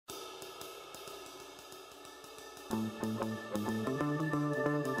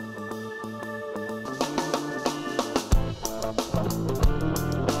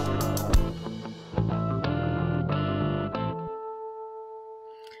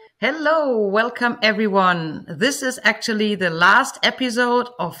Hello, welcome everyone. This is actually the last episode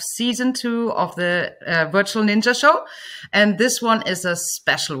of season 2 of the Virtual Ninja Show. And this one is a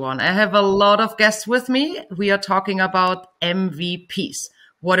special one. I have a lot of guests with me. We are talking about MVPs,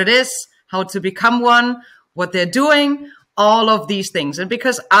 what it is, how to become one, what they're doing, all of these things. And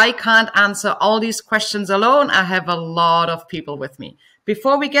because I can't answer all these questions alone, I have a lot of people with me.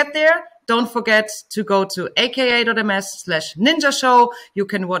 Before we get there, don't forget to go to aka.ms/ninja show. You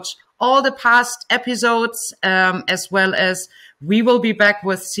can watch all the past episodes, as well as we will be back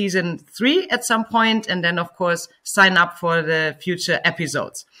with season 3 at some point. And then, of course, sign up for the future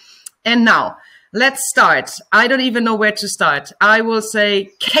episodes. And now let's start. I don't even know where to start. I will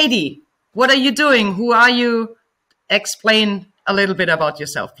say, Katie, what are you doing? Who are you? Explain a little bit about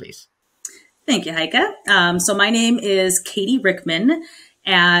yourself, please. Thank you, Heike. So my name is Katie Rickman,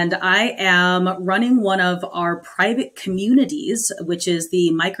 and I am running one of our private communities, which is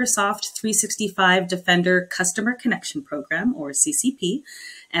the Microsoft 365 Defender Customer Connection Program, or CCP.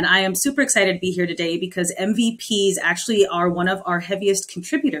 And I am super excited to be here today because MVPs actually are one of our heaviest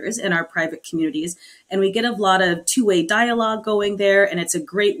contributors in our private communities. And we get a lot of two-way dialogue going there. And it's a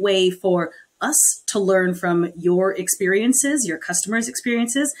great way for us to learn from your experiences, your customers'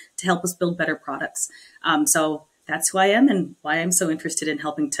 experiences, to help us build better products. So that's who I am and why I'm so interested in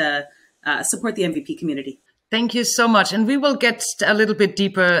helping to support the MVP community. Thank you so much. And we will get a little bit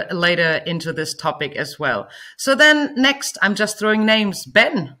deeper later into this topic as well. So then next, I'm just throwing names.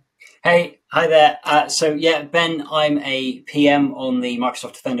 Ben. Hey, hi there. Ben, I'm a PM on the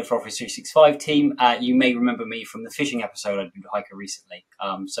Microsoft Defender for Office 365 team. You may remember me from the phishing episode I did with Heike recently.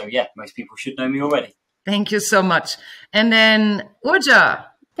 Most people should know me already. Thank you so much. And then Urja.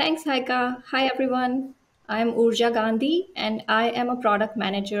 Thanks, Heike. Hi, everyone. I'm Urja Gandhi, and I am a product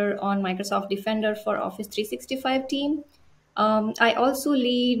manager on Microsoft Defender for Office 365 team. I also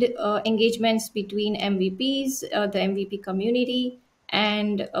lead engagements between MVPs, the MVP community,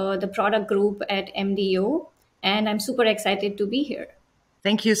 and the product group at MDO. And I'm super excited to be here.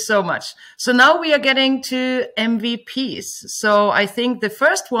 Thank you so much. So now we are getting to MVPs. So I think the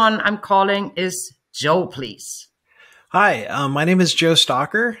first one I'm calling is Joe, please. Hi, my name is Joe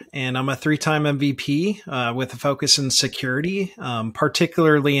Stalker, and I'm a 3-time MVP with a focus in security,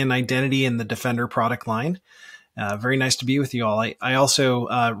 particularly in identity in the Defender product line. Very nice to be with you all. I also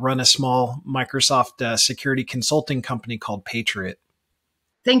run a small Microsoft security consulting company called Patriot.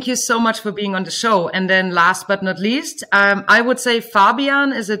 Thank you so much for being on the show. And then last but not least, I would say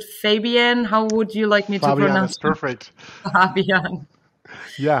Fabian. Is it Fabian? How would you like me to pronounce it? Perfect. Fabian.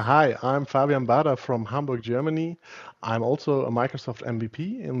 Yeah, hi, I'm Fabian Bader from Hamburg, Germany. I'm also a Microsoft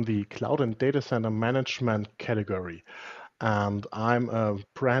MVP in the Cloud and Data Center Management category. And I'm a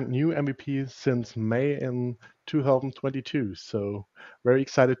brand new MVP since May in 2022. So very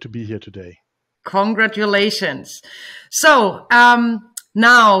excited to be here today. Congratulations. So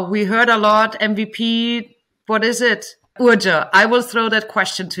now we heard a lot MVP. What is it? Urja, I will throw that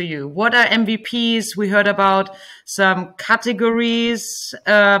question to you. What are MVPs? We heard about some categories,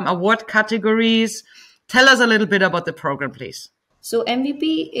 award categories. Tell us a little bit about the program, please. So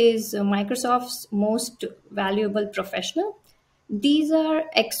MVP is Microsoft's most valuable professional. These are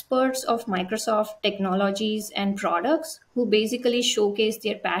experts of Microsoft technologies and products who basically showcase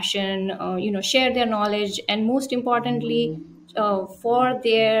their passion, share their knowledge, and most importantly, for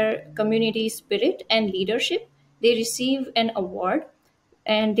their community spirit and leadership. They receive an award,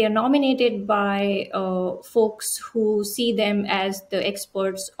 and they're nominated by folks who see them as the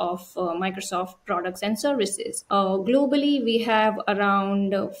experts of Microsoft products and services. Globally, we have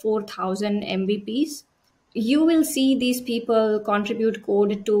around 4,000 MVPs. You will see these people contribute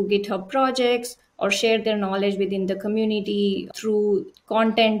code to GitHub projects or share their knowledge within the community through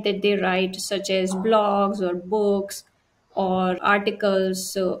content that they write, such as blogs or books or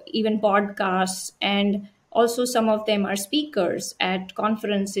articles, even podcasts, and also some of them are speakers at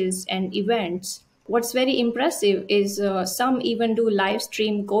conferences and events. What's very impressive is some even do live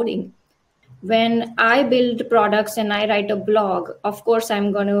stream coding. When I build products and I write a blog, of course,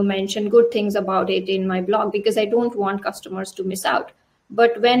 I'm going to mention good things about it in my blog because I don't want customers to miss out.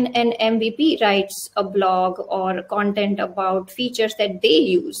 But when an MVP writes a blog or content about features that they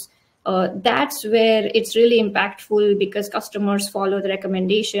use, that's where it's really impactful because customers follow the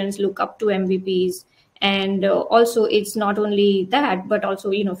recommendations, look up to MVPs. And also, it's not only that, but also,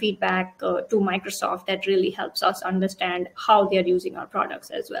 feedback to Microsoft that really helps us understand how they're using our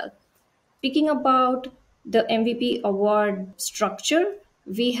products as well. Speaking about the MVP award structure,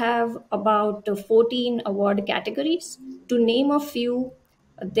 we have about 14 award categories. To name a few,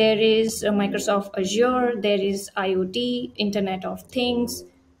 there is Microsoft Azure, there is IoT, Internet of Things,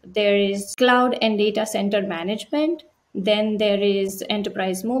 there is cloud and data center management, then there is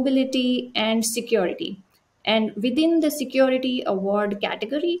enterprise mobility and security. And within the security award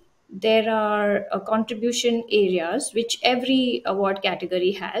category, there are contribution areas which every award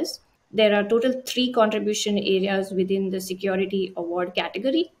category has. There are total 3 contribution areas within the security award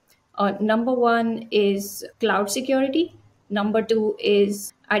category. Number 1 is cloud security. Number 2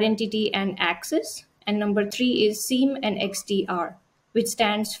 is identity and access. And number 3 is SIEM and XDR, which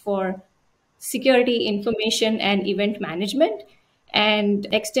stands for security information and event management and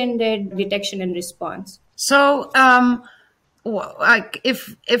extended detection and response. So, like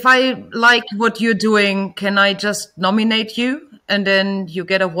if I like what you're doing, can I just nominate you and then you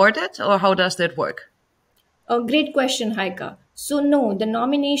get awarded, or how does that work? A great question, Heike. So no, the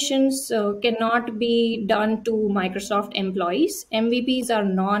nominations cannot be done to Microsoft employees. MVPs are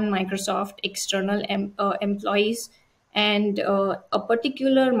non-Microsoft external employees, and a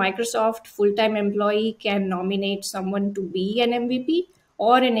particular Microsoft full-time employee can nominate someone to be an MVP,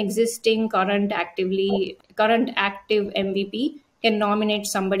 or an existing current active MVP can nominate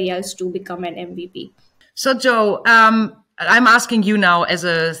somebody else to become an MVP. So, Joe, I'm asking you now as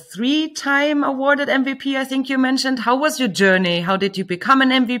a 3-time awarded MVP, I think you mentioned. How was your journey? How did you become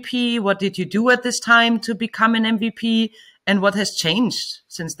an MVP? What did you do at this time to become an MVP? And what has changed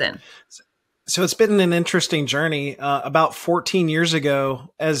since then? So it's been an interesting journey. About 14 years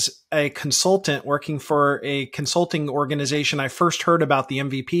ago, as a consultant working for a consulting organization, I first heard about the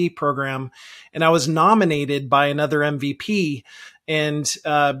MVP program, and I was nominated by another MVP and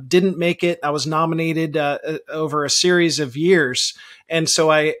didn't make it. I was nominated over a series of years. And so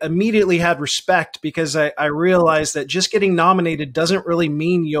I immediately had respect, because I realized that just getting nominated doesn't really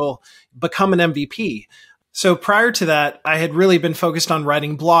mean you'll become an MVP. So prior to that, I had really been focused on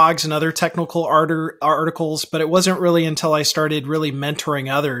writing blogs and other technical articles, but it wasn't really until I started really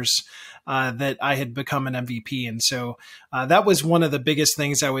mentoring others that I had become an MVP. And so that was one of the biggest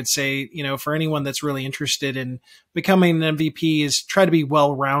things I would say, for anyone that's really interested in becoming an MVP, is try to be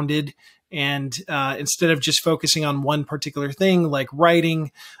well-rounded. And instead of just focusing on one particular thing like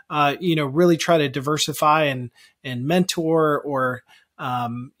writing, really try to diversify and mentor, or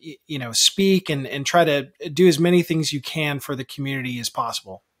speak and try to do as many things you can for the community as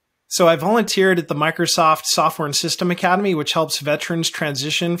possible. So I volunteered at the Microsoft Software and System Academy, which helps veterans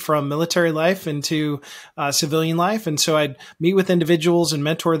transition from military life into civilian life. And so I'd meet with individuals and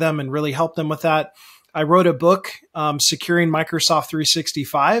mentor them and really help them with that. I wrote a book, Securing Microsoft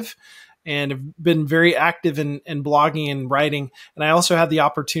 365, and have been very active in blogging and writing. And I also had the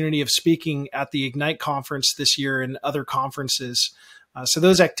opportunity of speaking at the Ignite conference this year and other conferences. So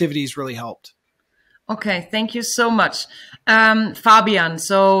those activities really helped. Okay, thank you so much. Fabian,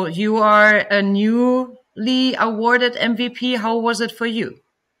 so you are a newly awarded MVP. How was it for you?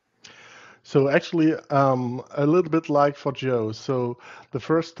 So actually, a little bit like for Joe. So the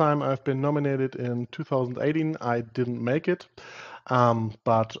first time I've been nominated in 2018, I didn't make it.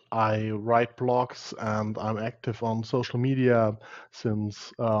 But I write blogs and I'm active on social media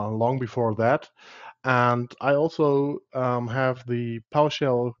since long before that. And I also have the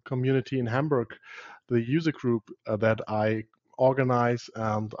PowerShell community in Hamburg, the user group that I organize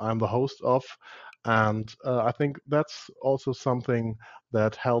and I'm the host of. And I think that's also something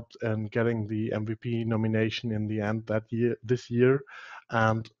that helped in getting the MVP nomination in the end this year.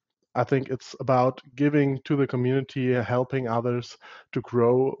 And I think it's about giving to the community, helping others to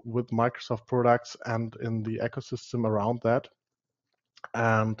grow with Microsoft products and in the ecosystem around that.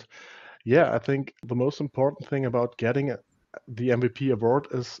 And yeah, I think the most important thing about getting the MVP award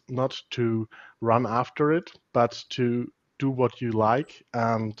is not to run after it, but to do what you like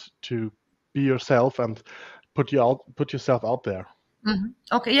and to be yourself and put yourself out there. Mm-hmm.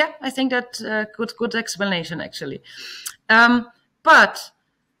 Okay, yeah, I think that's a good explanation actually. But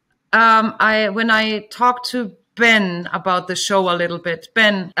when I talked to Ben about the show a little bit,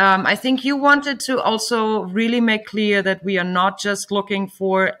 Ben, I think you wanted to also really make clear that we are not just looking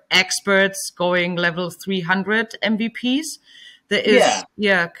for experts going level 300 MVPs. There is,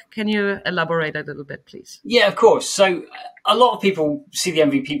 can you elaborate a little bit, please? Yeah, of course. So a lot of people see the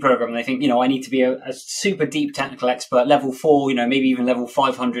MVP program and they think, I need to be a super deep technical expert, level 4, maybe even level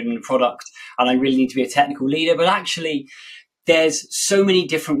 500 in the product, and I really need to be a technical leader. But actually, there's so many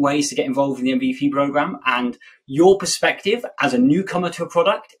different ways to get involved in the MVP program, and your perspective as a newcomer to a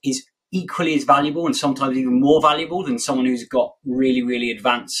product is equally as valuable and sometimes even more valuable than someone who's got really, really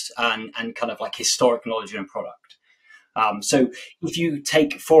advanced and kind of like historic knowledge in a product. So if you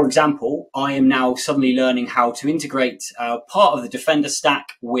take, for example, I am now suddenly learning how to integrate part of the Defender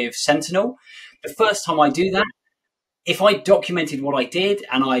stack with Sentinel. The first time I do that, if I documented what I did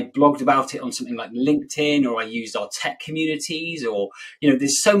and I blogged about it on something like LinkedIn, or I used our tech communities, or,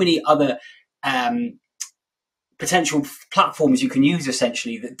 there's so many other potential platforms you can use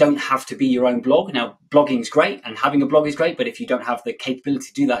essentially that don't have to be your own blog. Now, blogging is great and having a blog is great, but if you don't have the capability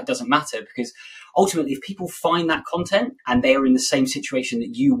to do that, it doesn't matter, because ultimately, if people find that content and they are in the same situation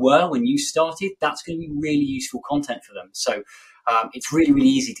that you were when you started, that's going to be really useful content for them. So it's really, really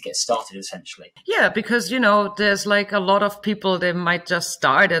easy to get started, essentially. Yeah, because, there's like a lot of people, they might just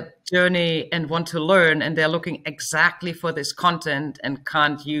start a journey and want to learn, and they're looking exactly for this content and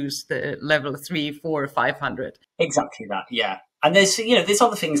can't use the level 3, 4, 500. Exactly that, yeah. And there's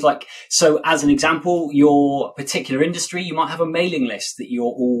other things like, so as an example, your particular industry, you might have a mailing list that you're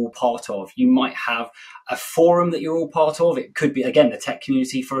all part of. You might have a forum that you're all part of. It could be, again, the tech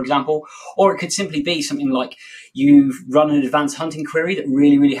community, for example, or it could simply be something like you've run an advanced hunting query that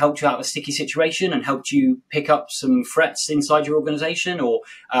really, really helped you out of a sticky situation and helped you pick up some threats inside your organization, or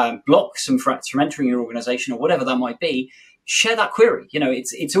block some threats from entering your organization, or whatever that might be. Share that query.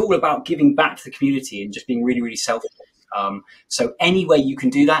 It's all about giving back to the community and just being really, really selfless. So any way you can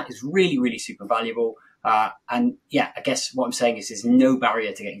do that is really, really super valuable. And yeah, I guess what I'm saying is there's no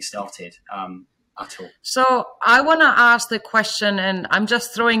barrier to getting started at all. So I want to ask the question, and I'm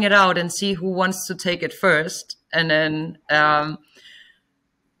just throwing it out and see who wants to take it first. And then,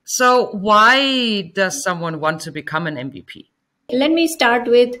 so why does someone want to become an MVP? Let me start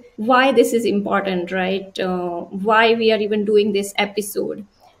with why this is important, right? Why we are even doing this episode.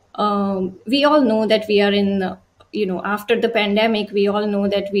 We all know that we are in after the pandemic, we all know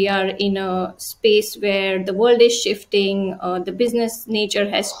that we are in a space where the world is shifting, the business nature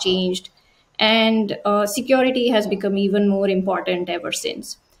has changed, and security has become even more important ever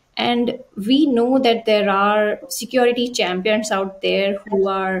since. And we know that there are security champions out there who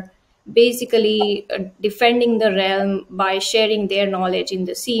are basically defending the realm by sharing their knowledge in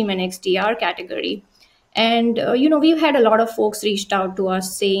the SIEM and XDR category. And, we've had a lot of folks reached out to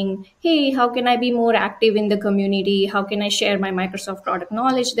us saying, hey, how can I be more active in the community? How can I share my Microsoft product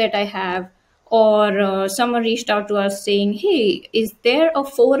knowledge that I have? Or someone reached out to us saying, hey, is there a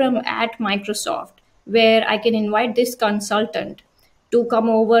forum at Microsoft where I can invite this consultant to come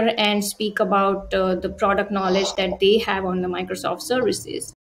over and speak about the product knowledge that they have on the Microsoft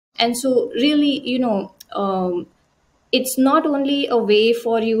services? And so really, it's not only a way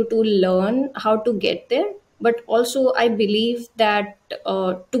for you to learn how to get there, but also I believe that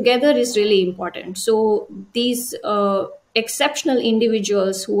together is really important. So these exceptional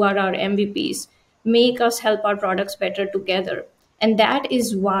individuals who are our MVPs make us help our products better together. And that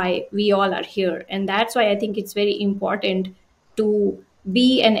is why we all are here. And that's why I think it's very important to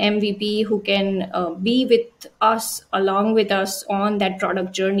be an MVP who can be with us, along with us on that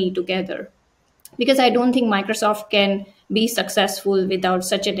product journey together. Because I don't think Microsoft can be successful without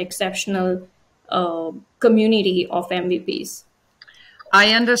such an exceptional community of MVPs.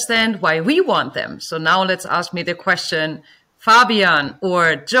 I understand why we want them. So now let's ask me the question. Fabian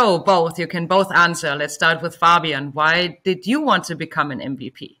or Joe, both, you can both answer. Let's start with Fabian. Why did you want to become an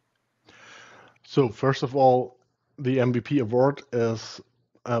MVP? So first of all, the MVP award is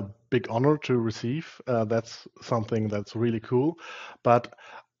a big honor to receive. That's something that's really cool. But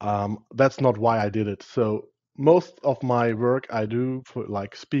that's not why I did it. So most of my work I do for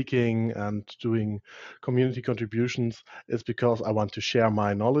like speaking and doing community contributions is because I want to share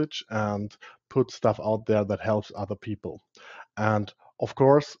my knowledge and put stuff out there that helps other people. And of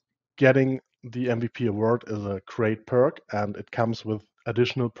course, getting the MVP award is a great perk, and it comes with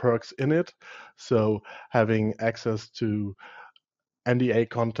additional perks in it. So having access to NDA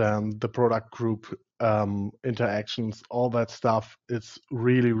content, the product group interactions, all that stuff, it's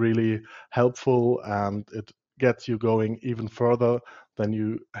really, really helpful, and it gets you going even further than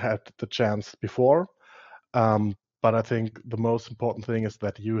you had the chance before. But I think the most important thing is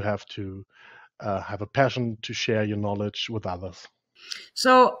that you have to have a passion to share your knowledge with others.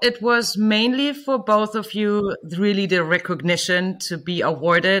 So it was mainly for both of you, really the recognition to be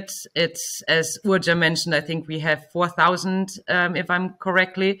awarded. It's, as Urja mentioned, I think we have 4,000, if I'm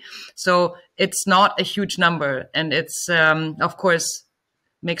correctly. So it's not a huge number. And it's, of course,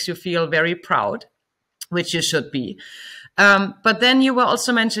 makes you feel very proud, which you should be. But then you were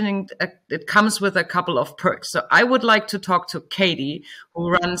also mentioning it comes with a couple of perks. So I would like to talk to Katie,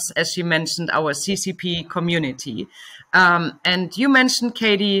 who runs, as you mentioned, our CCP community. And you mentioned,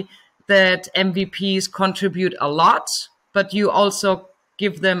 Katie, that MVPs contribute a lot, but you also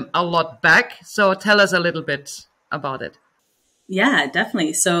give them a lot back. So tell us a little bit about it. Yeah,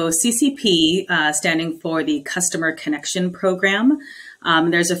 definitely. So CCP, standing for the Customer Connection Program.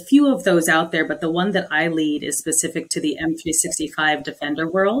 There's a few of those out there, but the one that I lead is specific to the M365 Defender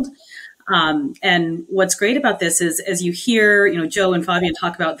world. And what's great about this is, as you hear, Joe and Fabian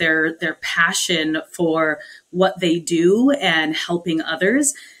talk about their passion for what they do and helping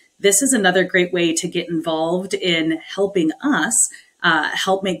others, this is another great way to get involved in helping us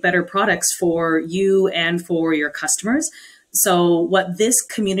help make better products for you and for your customers. So what this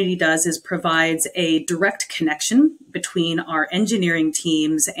community does is provides a direct connection between our engineering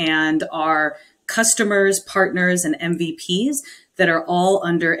teams and our customers, partners, and MVPs that are all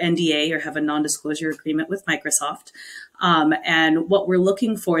under NDA or have a non-disclosure agreement with Microsoft. And what we're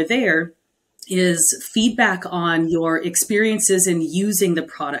looking for there is feedback on your experiences in using the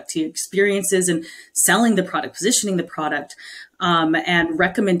product, your experiences in selling the product, positioning the product, and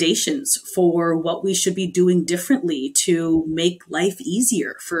recommendations for what we should be doing differently to make life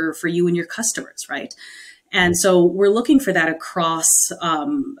easier for you and your customers, right? And so we're looking for that across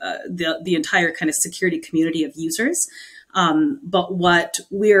the entire kind of security community of users. But what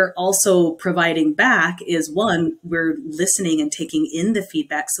we're also providing back is, one, we're listening and taking in the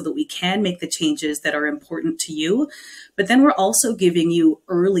feedback so that we can make the changes that are important to you. But then we're also giving you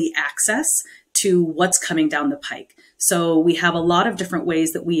early access to what's coming down the pike. So we have a lot of different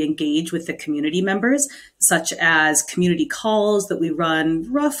ways that we engage with the community members, such as community calls that we run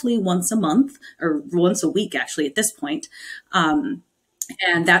roughly once a month or once a week, actually, at this point.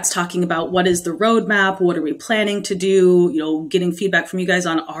 And that's talking about what is the roadmap, what are we planning to do, getting feedback from you guys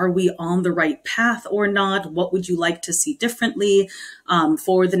on, are we on the right path or not? What would you like to see differently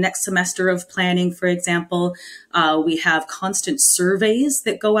for the next semester of planning, for example? We have constant surveys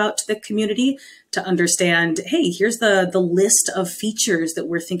that go out to the community to understand, hey, here's the list of features that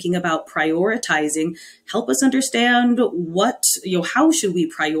we're thinking about prioritizing. Help us understand how should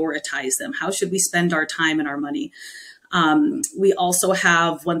we prioritize them? How should we spend our time and our money? We also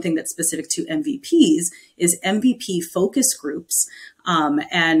have one thing that's specific to MVPs is MVP focus groups.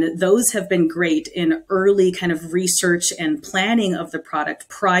 And those have been great in early kind of research and planning of the product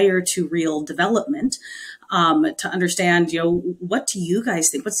prior to real development, to understand, what do you guys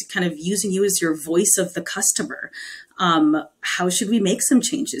think? What's kind of using you as your voice of the customer? How should we make some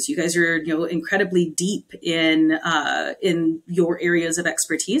changes? You guys are, incredibly deep in your areas of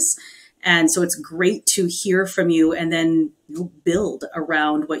expertise. And so it's great to hear from you and then build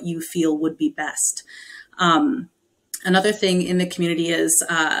around what you feel would be best. Another thing in the community is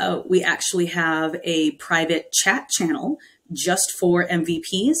we actually have a private chat channel just for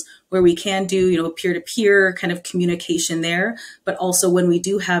MVPs where we can do, peer-to-peer kind of communication there. But also when we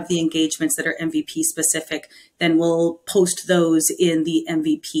do have the engagements that are MVP specific, then we'll post those in the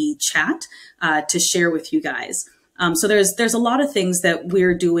MVP chat to share with you guys. So there's a lot of things that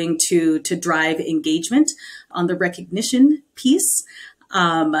we're doing to drive engagement on the recognition piece.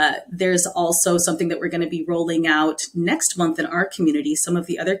 There's also something that we're going to be rolling out next month in our community. Some of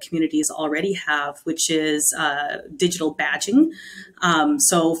the other communities already have, which is digital badging.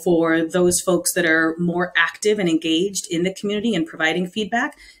 So for those folks that are more active and engaged in the community and providing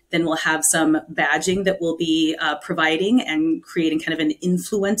feedback, then we'll have some badging that we'll be providing and creating kind of an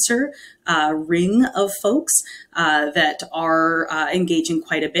influencer ring of folks that are engaging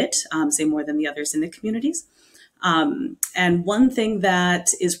quite a bit, say more than the others in the communities. And one thing that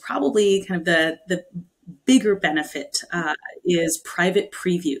is probably kind of the bigger benefit is private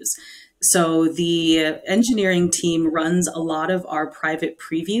previews. So the engineering team runs a lot of our private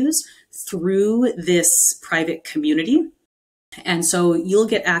previews through this private community. And so you'll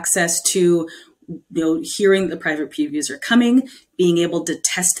get access to hearing the private previews are coming, being able to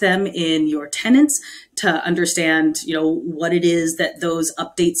test them in your tenants to understand, what it is that those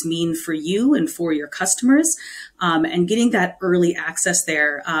updates mean for you and for your customers, and getting that early access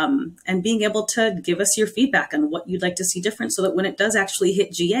there, and being able to give us your feedback on what you'd like to see different so that when it does actually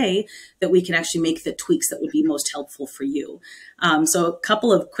hit GA, that we can actually make the tweaks that would be most helpful for you. So a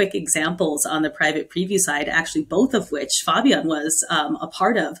couple of quick examples on the private preview side, actually both of which Fabian was a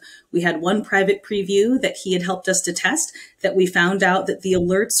part of. We had one private preview that he had helped us to test that we found out that the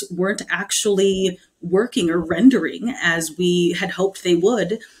alerts weren't actually working or rendering as we had hoped they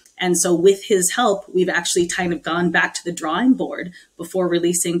would. And so with his help, we've actually kind of gone back to the drawing board before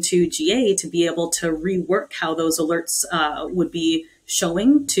releasing to GA to be able to rework how those alerts would be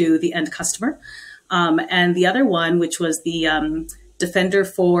showing to the end customer. And the other one, which was the Defender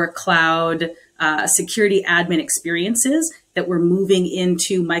for Cloud security admin experiences, that were moving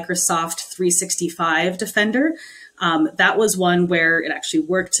into Microsoft 365 Defender. That was one where it actually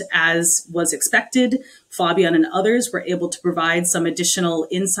worked as was expected. Fabian and others were able to provide some additional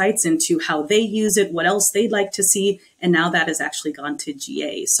insights into how they use it, what else they'd like to see, and now that has actually gone to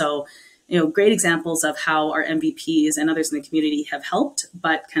GA. So, great examples of how our MVPs and others in the community have helped,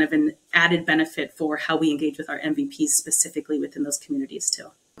 but kind of an added benefit for how we engage with our MVPs specifically within those communities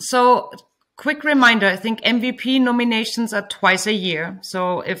too. So, quick reminder, I think MVP nominations are twice a year.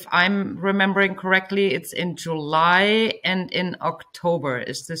 So if I'm remembering correctly, it's in July and in October.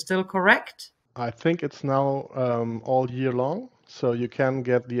 Is this still correct? I think it's now all year long. So you can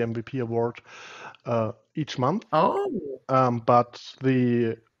get the MVP award each month. Oh. But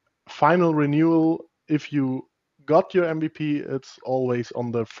the final renewal, if you got your MVP, it's always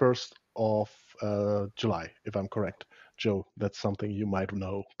on the 1st of July, if I'm correct. Joe, that's something you might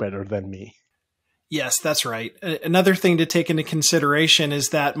know better than me. Yes, that's right. Another thing to take into consideration is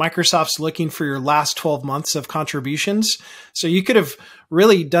that Microsoft's looking for your last 12 months of contributions. So you could have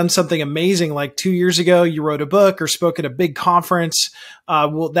really done something amazing like 2 years ago. You wrote a book or spoke at a big conference.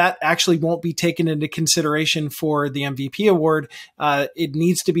 Well, that actually won't be taken into consideration for the MVP award. It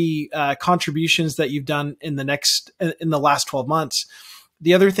needs to be contributions that you've done in the last 12 months.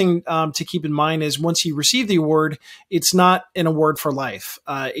 The other thing to keep in mind is once you receive the award, it's not an award for life.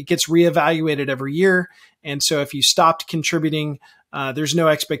 It gets reevaluated every year. And so if you stopped contributing, there's no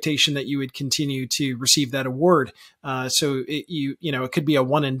expectation that you would continue to receive that award. So it could be a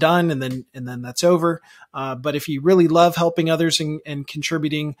one and done and then that's over. But if you really love helping others and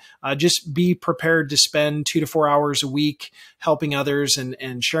contributing, just be prepared to spend 2 to 4 hours a week helping others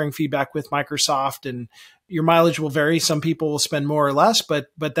and sharing feedback with Microsoft. And your mileage will vary. Some people will spend more or less, but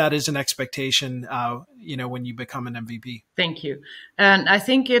that is an expectation, when you become an MVP. Thank you. And I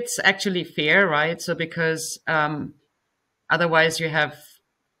think it's actually fair, right? So because otherwise you have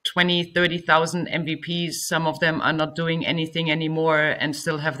 20, 30,000 MVPs. Some of them are not doing anything anymore and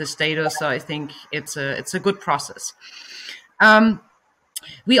still have the status. So I think it's a good process.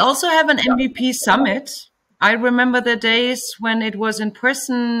 We also have an MVP summit. I remember the days when it was in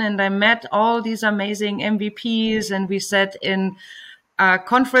person and I met all these amazing MVPs and we sat in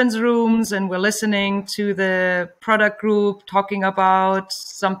conference rooms and we're listening to the product group talking about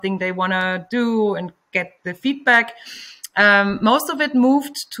something they want to do and get the feedback. Most of it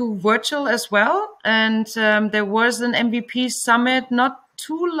moved to virtual as well. And there was an MVP summit not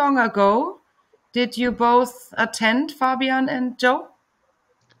too long ago. Did you both attend, Fabian and Joe?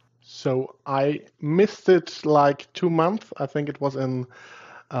 So I missed it like 2 months. I think it was in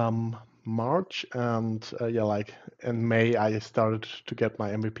March, and in May I started to get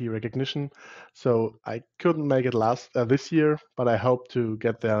my MVP recognition. So I couldn't make it this year, but I hope to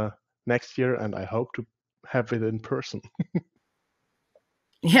get there next year, and I hope to have it in person.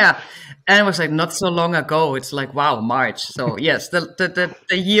 Yeah, and it was like not so long ago. It's like, wow, March. So yes, the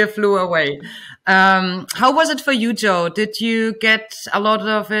year flew away. How was it for you, Joe? Did you get a lot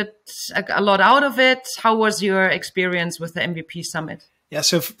out of it? How was your experience with the MVP Summit? Yeah,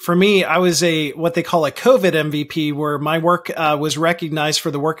 so for me, I was what they call a COVID MVP, where my work was recognized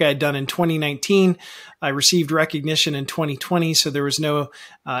for the work I had done in 2019. I received recognition in 2020, so there was no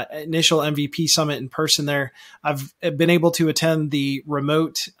initial MVP summit in person there. I've been able to attend the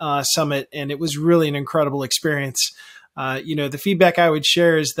remote summit, and it was really an incredible experience. The feedback I would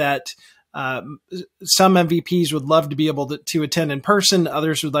share is that some MVPs would love to be able to attend in person.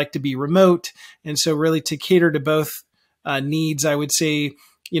 Others would like to be remote. And so really to cater to both needs, I would say,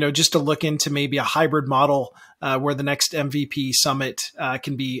 just to look into maybe a hybrid model where the next MVP summit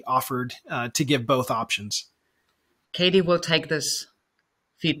can be offered to give both options. Katie will take this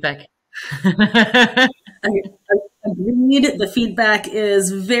feedback. Agreed. The feedback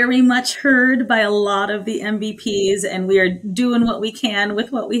is very much heard by a lot of the MVPs, and we are doing what we can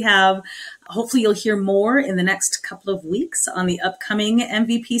with what we have. Hopefully you'll hear more in the next couple of weeks on the upcoming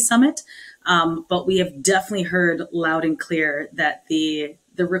MVP Summit. But we have definitely heard loud and clear that the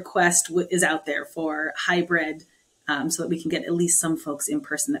request is out there for hybrid, so that we can get at least some folks in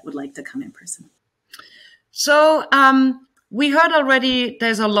person that would like to come in person. So we heard already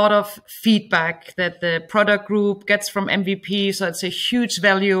there's a lot of feedback that the product group gets from MVP. So it's a huge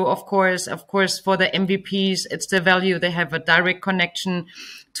value, of course. Of course, for the MVPs, it's the value. They have a direct connection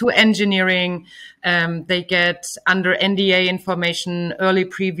to engineering. They get under NDA information, early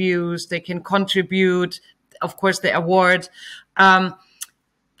previews. They can contribute, of course, the award.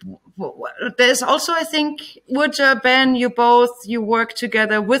 there's also, I think, Ben, you work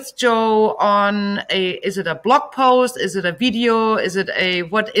together with Joe on is it a blog post? Is it a video? Is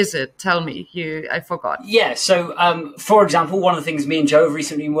it what is it? Tell me. I forgot. Yeah. So, for example, one of the things me and Joe have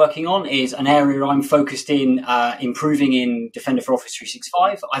recently been working on is an area I'm focused in improving in Defender for Office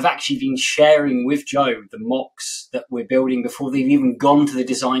 365. I've actually been sharing with Joe the mocks that we're building before they've even gone to the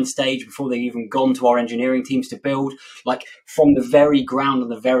design stage, before they've even gone to our engineering teams to build, like from the very ground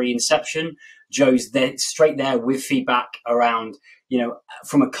and the very inception. Joe's there, straight there with feedback around,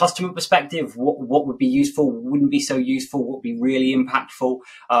 from a customer perspective, what would be useful, wouldn't be so useful, what would be really impactful.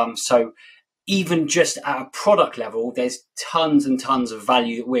 So even just at a product level, there's tons and tons of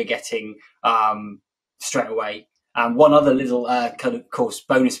value that we're getting straight away. And one other little kind of course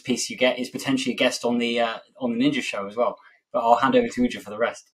bonus piece you get is potentially a guest on the Ninja show as well. But I'll hand over to Uja for the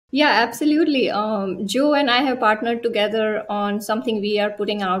rest. Yeah, absolutely. Joe and I have partnered together on something we are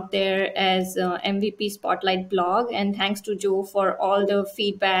putting out there as MVP Spotlight blog. And thanks to Joe for all the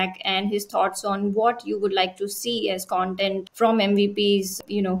feedback and his thoughts on what you would like to see as content from MVPs,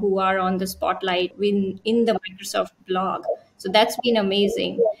 who are on the Spotlight in the Microsoft blog. So that's been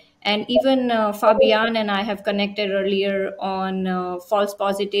amazing. And even Fabian and I have connected earlier on false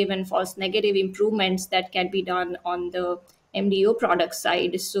positive and false negative improvements that can be done on the MDO product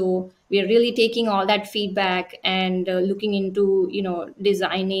side. So we are really taking all that feedback and looking into,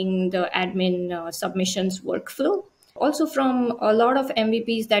 designing the admin submissions workflow. Also from a lot of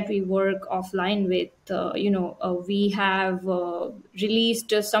MVPs that we work offline with, we have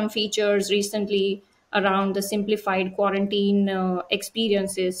released some features recently around the simplified quarantine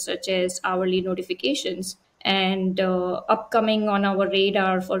experiences, such as hourly notifications. And upcoming on our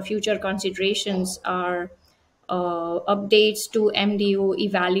radar for future considerations are updates to MDO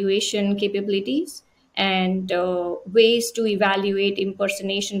evaluation capabilities and ways to evaluate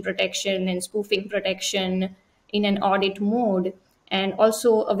impersonation protection and spoofing protection in an audit mode. And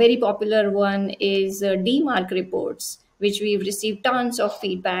also a very popular one is DMARC reports, which we've received tons of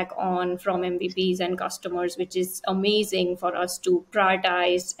feedback on from MVPs and customers, which is amazing for us to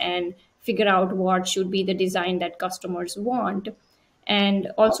prioritize and figure out what should be the design that customers want.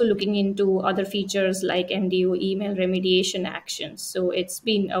 And also looking into other features like MDO email remediation actions. So it's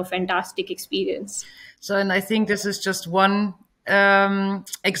been a fantastic experience. So, and I think this is just one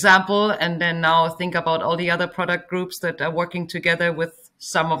example. And then now think about all the other product groups that are working together with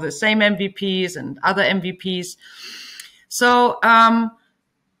some of the same MVPs and other MVPs. So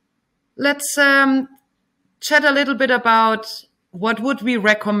let's chat a little bit about what would we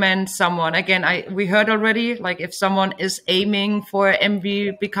recommend someone? Again, we heard already, like if someone is aiming for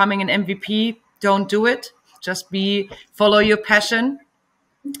becoming an MVP, don't do it. Just follow your passion.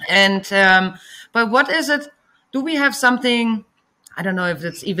 And, but what is it? Do we have something? I don't know if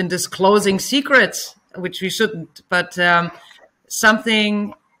it's even disclosing secrets, which we shouldn't, but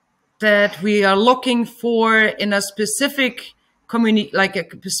something that we are looking for in a specific community, like a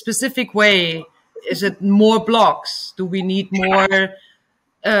specific way. Is it more blogs? Do we need more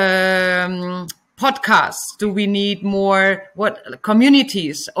podcasts? Do we need more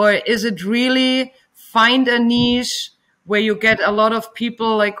communities? Or is it really find a niche where you get a lot of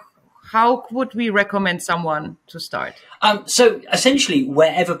people? Like, how would we recommend someone to start? So essentially,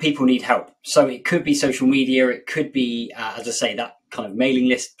 wherever people need help. So it could be social media. It could be, as I say, that kind of mailing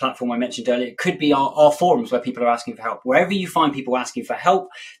list platform I mentioned earlier. It could be our forums where people are asking for help. Wherever you find people asking for help,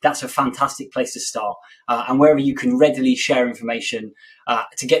 that's a fantastic place to start. And wherever you can readily share information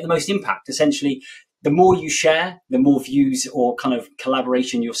to get the most impact. Essentially, the more you share, the more views or kind of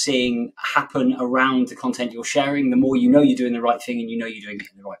collaboration you're seeing happen around the content you're sharing, the more you're doing the right thing and you're doing it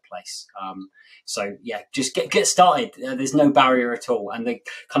in the right place. So yeah, just get started. There's no barrier at all. And the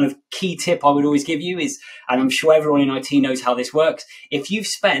kind of key tip I would always give you is, and I'm sure everyone in IT knows how this works, if you've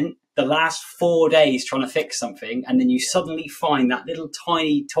spent the last 4 days trying to fix something and then you suddenly find that little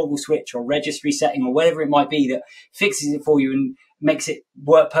tiny toggle switch or registry setting or whatever it might be that fixes it for you and makes it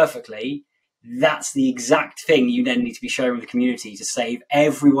work perfectly, that's the exact thing you then need to be sharing with the community to save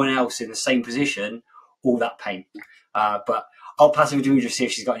everyone else in the same position all that pain. But I'll pass over to Uja to see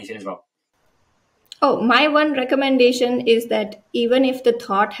if she's got anything as well. Oh, my one recommendation is that even if the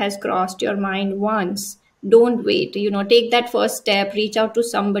thought has crossed your mind once, don't wait. Take that first step, reach out to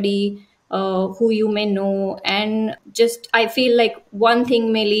somebody who you may know. And I feel like one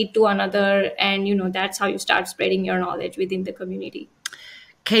thing may lead to another. And, that's how you start spreading your knowledge within the community.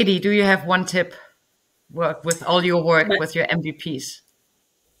 Katie, do you have one tip? Work with all your work with your MVPs.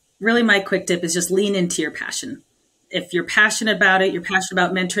 Really, my quick tip is just lean into your passion. If you're passionate about it, you're passionate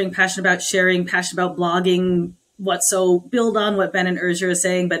about mentoring, passionate about sharing, passionate about blogging, build on what Ben and Ursula are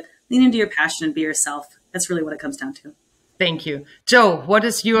saying, but lean into your passion and be yourself. That's really what it comes down to. Thank you. Joe, what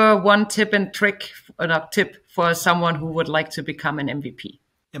is your one tip and trick, or not tip, for someone who would like to become an MVP?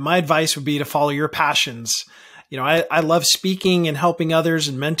 And my advice would be to follow your passions. You know, I love speaking and helping others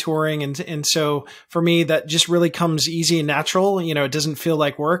and mentoring. And so for me, that just really comes easy and natural. You know, it doesn't feel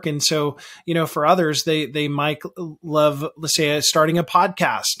like work. And so, you know, for others, they might love, let's say, starting a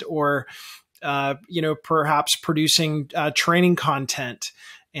podcast or, you know, perhaps producing training content.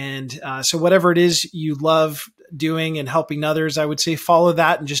 And so whatever it is you love doing and helping others, I would say follow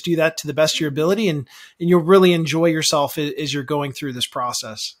that and just do that to the best of your ability. And you'll really enjoy yourself as you're going through this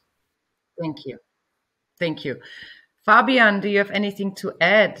process. Thank you. Thank you. Fabian, do you have anything to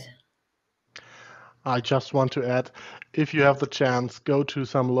add? I just want to add, if you have the chance, go to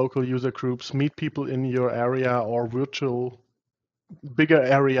some local user groups, meet people in your area or virtual bigger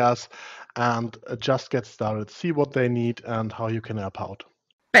areas, and just get started. See what they need and how you can help out.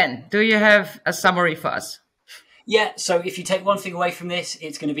 Ben, do you have a summary for us? Yeah, so if you take one thing away from this,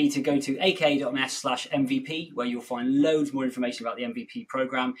 it's going to be to go to aka.ms/MVP, where you'll find loads more information about the MVP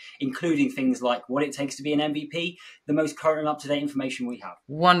program, including things like what it takes to be an MVP, the most current and up-to-date information we have.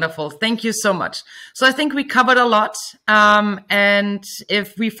 Wonderful. Thank you so much. So I think we covered a lot. And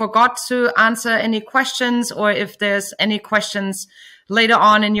if we forgot to answer any questions, or if there's any questions later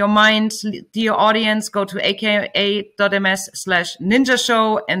on in your mind, dear audience, go to aka.ms/ninja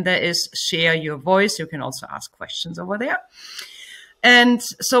show, and there is share your voice. You can also ask questions over there. And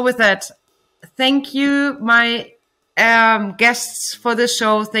so with that, thank you, my guests for the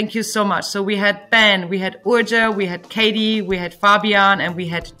show. Thank you so much. So we had Ben, we had Urja, we had Katie, we had Fabian, and we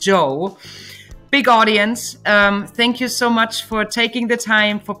had Joe. Big audience. Thank you so much for taking the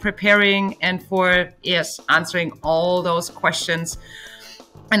time, for preparing, and for, yes, answering all those questions.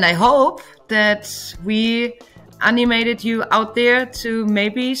 And I hope that we animated you out there to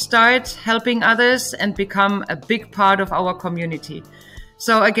maybe start helping others and become a big part of our community.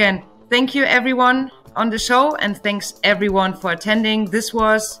 So again, thank you everyone on the show, and thanks everyone for attending. This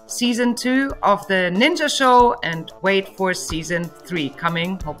was season 2 of the Ninja Show, and wait for season 3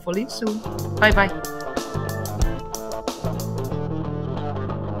 coming hopefully soon. Bye bye.